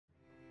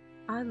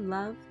I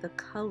love the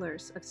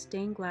colors of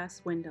stained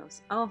glass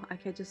windows. Oh, I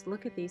could just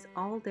look at these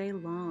all day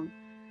long.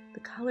 The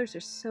colors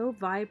are so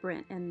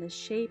vibrant and the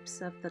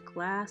shapes of the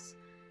glass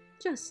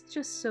just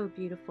so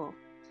beautiful.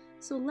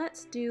 So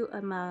let's do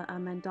a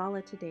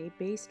mandala today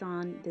based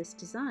on this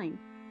design.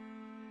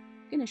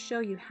 I'm going to show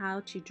you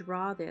how to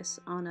draw this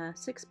on a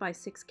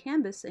 6x6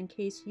 canvas in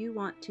case you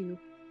want to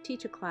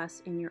teach a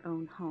class in your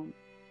own home.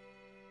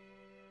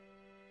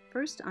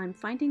 First, I'm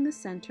finding the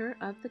center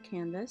of the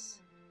canvas,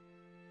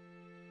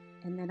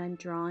 and then I'm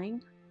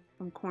drawing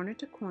from corner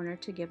to corner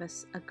to give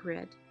us a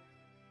grid.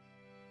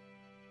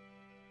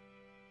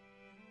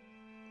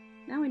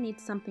 Now I need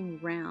something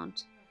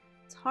round.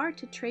 It's hard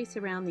to trace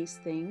around these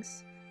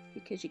things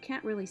because you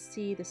can't really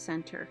see the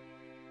center.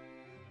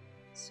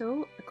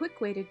 So a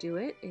quick way to do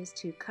it is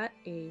to cut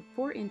a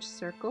 4-inch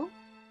circle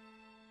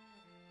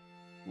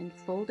and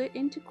fold it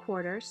into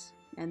quarters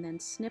and then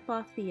snip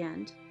off the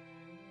end.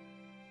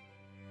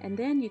 And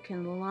then you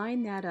can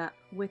line that up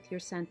with your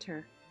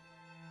center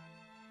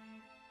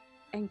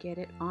and get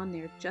it on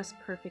there just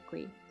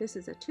perfectly. This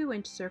is a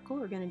 2-inch circle.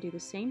 We're going to do the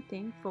same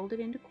thing, fold it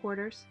into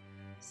quarters,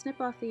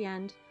 snip off the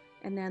end,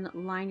 and then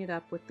line it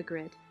up with the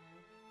grid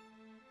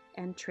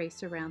and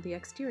trace around the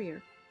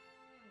exterior.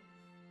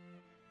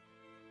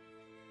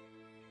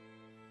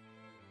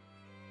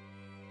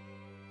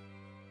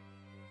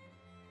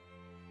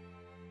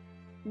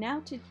 Now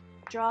to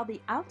draw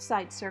the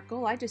outside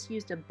circle, I just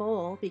used a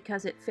bowl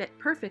because it fit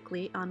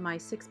perfectly on my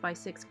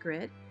 6x6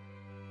 grid.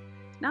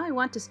 Now I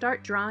want to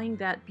start drawing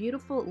that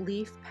beautiful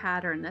leaf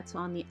pattern that's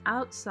on the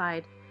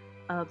outside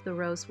of the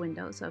rose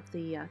windows of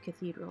the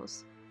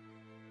cathedrals.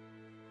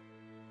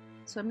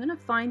 So I'm going to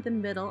find the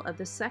middle of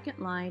the second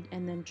line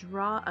and then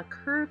draw a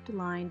curved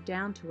line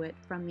down to it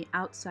from the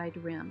outside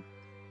rim.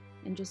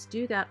 And just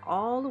do that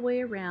all the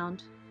way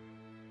around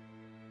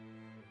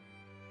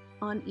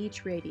on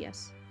each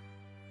radius.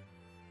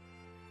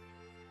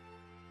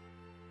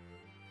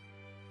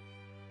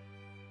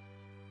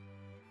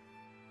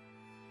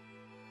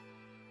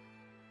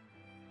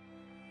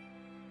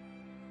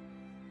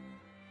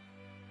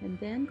 And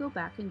then go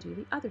back and do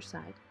the other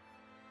side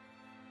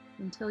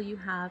until you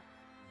have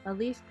a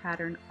leaf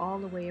pattern all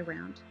the way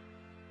around.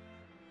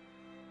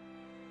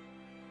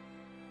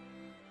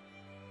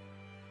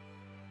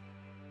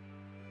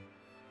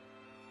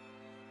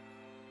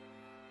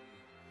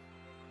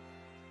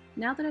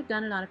 Now that I've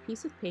done it on a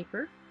piece of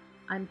paper,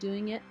 I'm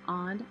doing it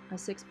on a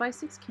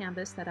 6x6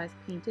 canvas that I've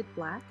painted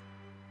black,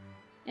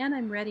 and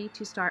I'm ready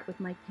to start with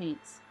my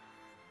paints.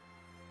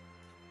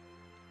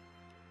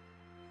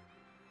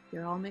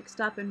 They're all mixed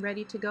up and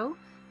ready to go,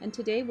 and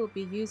today we'll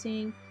be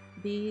using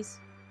these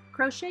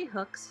crochet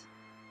hooks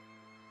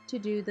to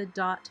do the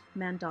dot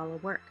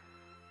mandala work.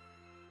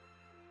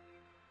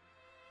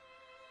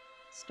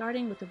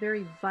 Starting with a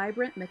very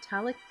vibrant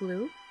metallic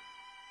blue,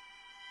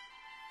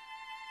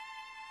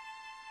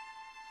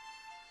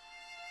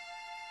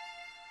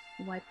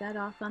 wipe that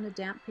off on a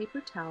damp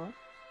paper towel,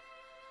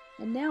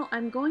 and now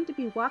I'm going to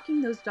be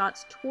walking those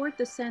dots toward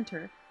the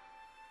center.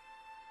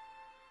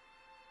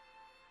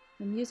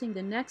 I'm using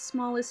the next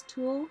smallest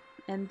tool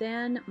and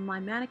then my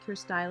manicure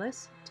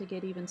stylus to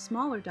get even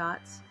smaller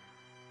dots.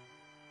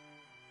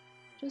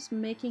 Just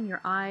making your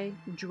eye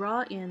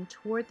draw in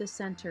toward the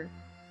center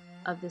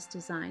of this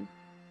design.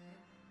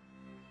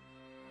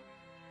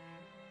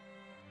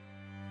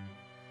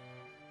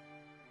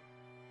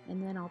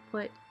 And then I'll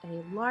put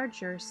a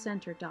larger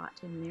center dot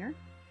in there.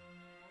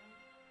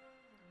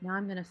 Now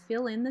I'm going to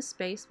fill in the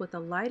space with a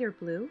lighter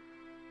blue,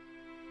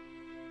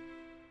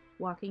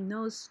 walking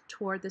those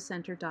toward the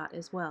center dot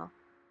as well.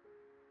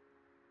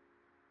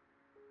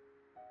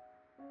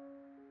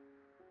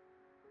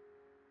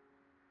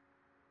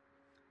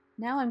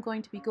 Now I'm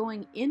going to be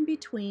going in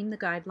between the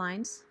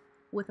guidelines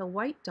with a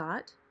white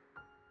dot.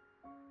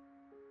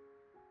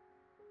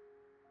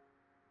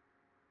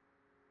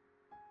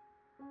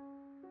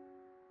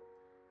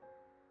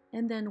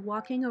 And then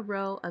walking a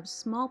row of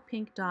small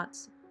pink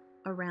dots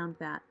around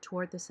that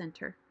toward the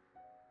center.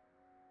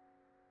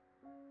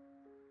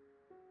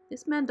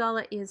 This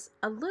mandala is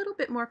a little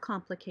bit more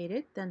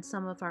complicated than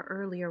some of our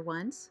earlier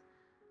ones.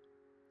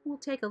 It will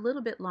take a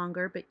little bit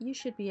longer, but you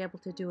should be able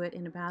to do it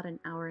in about an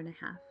hour and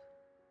a half.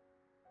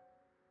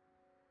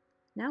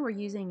 Now we're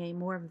using a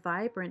more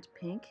vibrant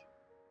pink,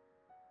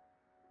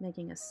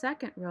 making a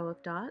second row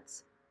of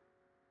dots.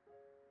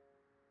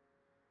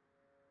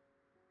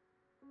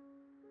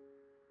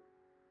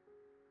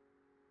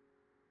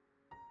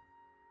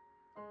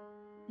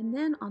 And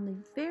then on the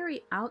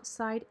very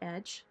outside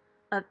edge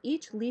of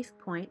each leaf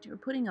point, we're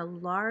putting a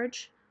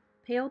large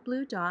pale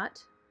blue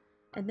dot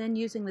and then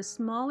using the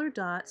smaller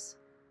dots,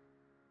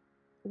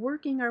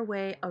 working our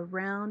way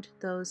around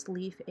those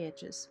leaf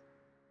edges.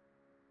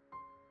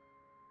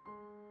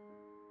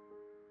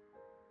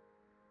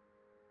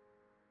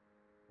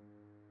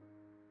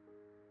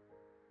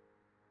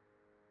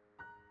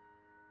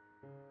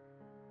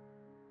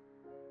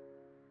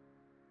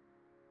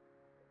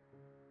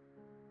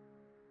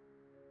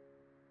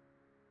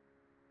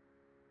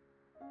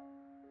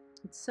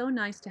 It's so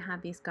nice to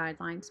have these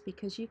guidelines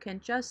because you can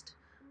just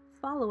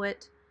follow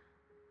it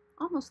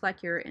almost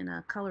like you're in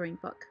a coloring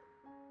book.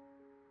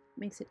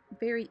 Makes it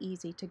very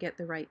easy to get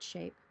the right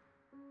shape.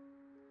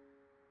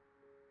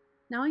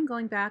 Now I'm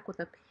going back with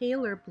a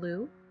paler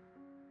blue,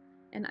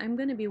 and I'm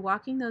going to be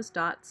walking those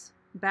dots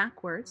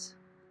backwards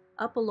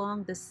up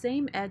along the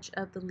same edge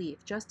of the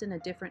leaf, just in a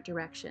different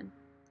direction,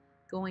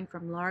 going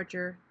from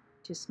larger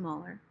to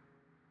smaller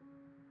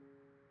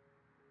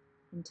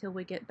until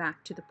we get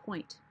back to the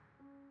point.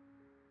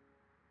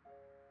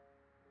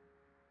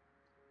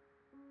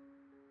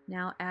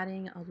 Now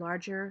adding a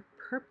larger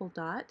purple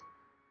dot,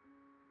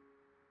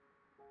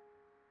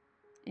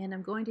 and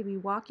I'm going to be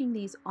walking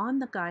these on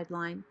the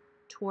guideline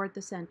toward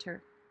the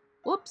center.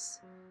 Whoops,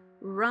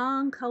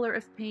 wrong color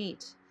of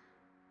paint.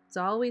 It's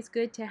always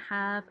good to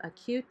have a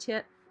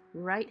Q-tip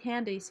right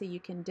handy so you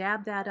can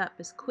dab that up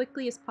as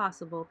quickly as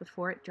possible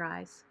before it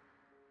dries.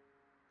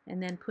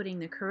 And then putting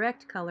the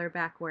correct color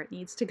back where it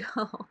needs to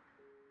go.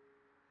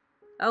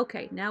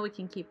 Okay, now we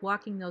can keep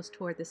walking those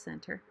toward the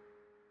center.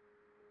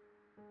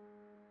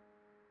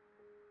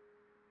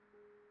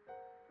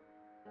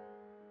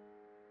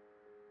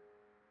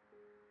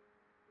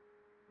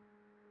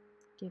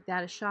 Give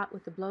that a shot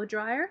with the blow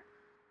dryer.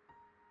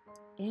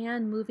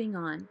 And moving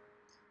on.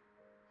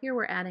 Here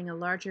we're adding a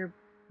larger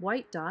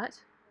white dot,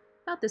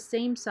 about the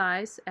same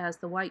size as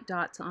the white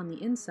dots on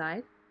the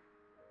inside.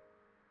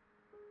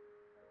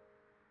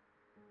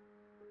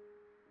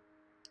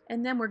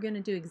 And then we're going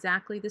to do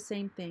exactly the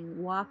same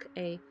thing. Walk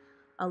a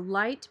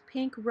light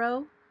pink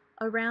row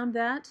around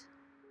that,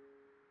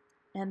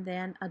 and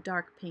then a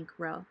dark pink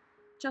row,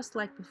 just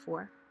like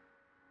before.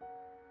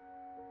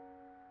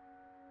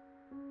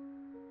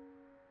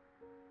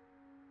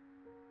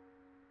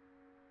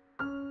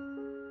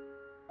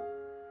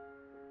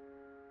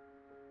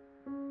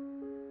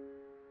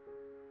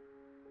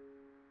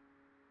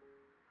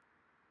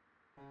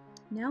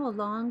 Now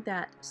along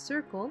that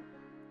circle,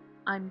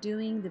 I'm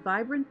doing the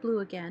vibrant blue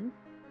again,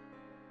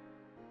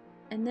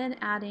 and then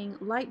adding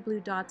light blue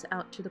dots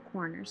out to the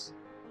corners.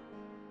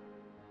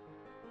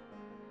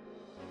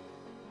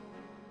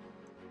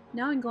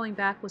 Now I'm going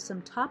back with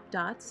some top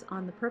dots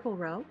on the purple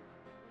row,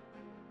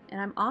 and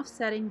I'm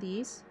offsetting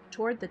these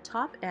toward the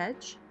top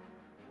edge.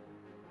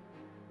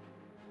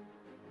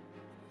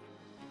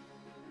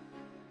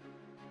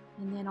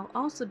 And then I'll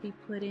also be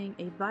putting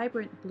a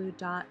vibrant blue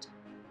dot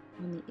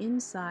on the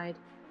inside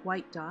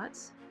white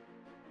dots,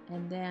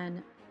 and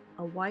then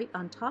a white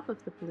on top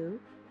of the blue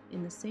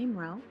in the same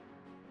row,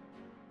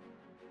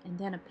 and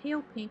then a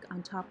pale pink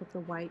on top of the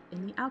white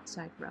in the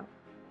outside row,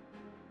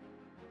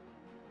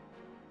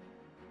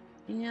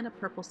 and a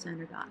purple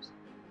center dot.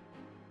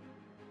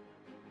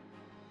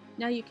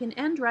 Now you can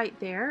end right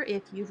there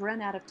if you've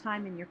run out of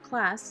time in your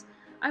class.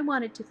 I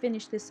wanted to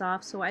finish this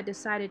off, so I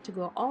decided to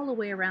go all the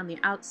way around the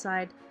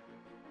outside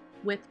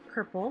with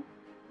purple,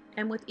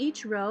 and with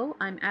each row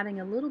I'm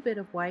adding a little bit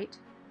of white,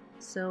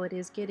 so it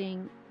is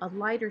getting a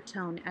lighter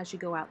tone as you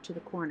go out to the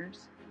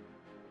corners.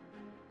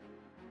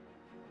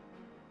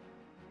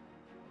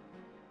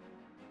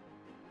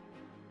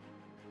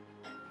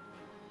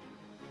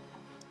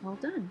 All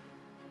done.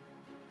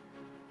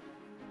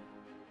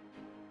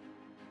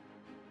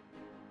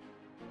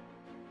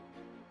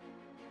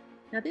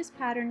 Now this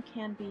pattern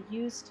can be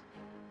used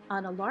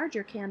on a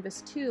larger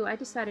canvas too. I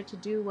decided to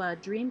do a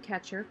dream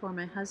catcher for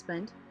my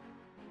husband,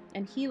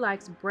 and he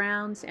likes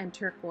browns and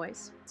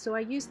turquoise. So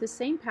I used the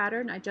same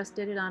pattern, I just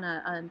did it on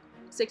a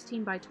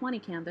 16 by 20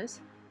 canvas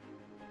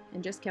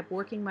and just kept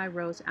working my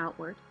rows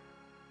outward.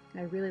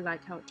 I really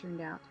like how it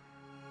turned out.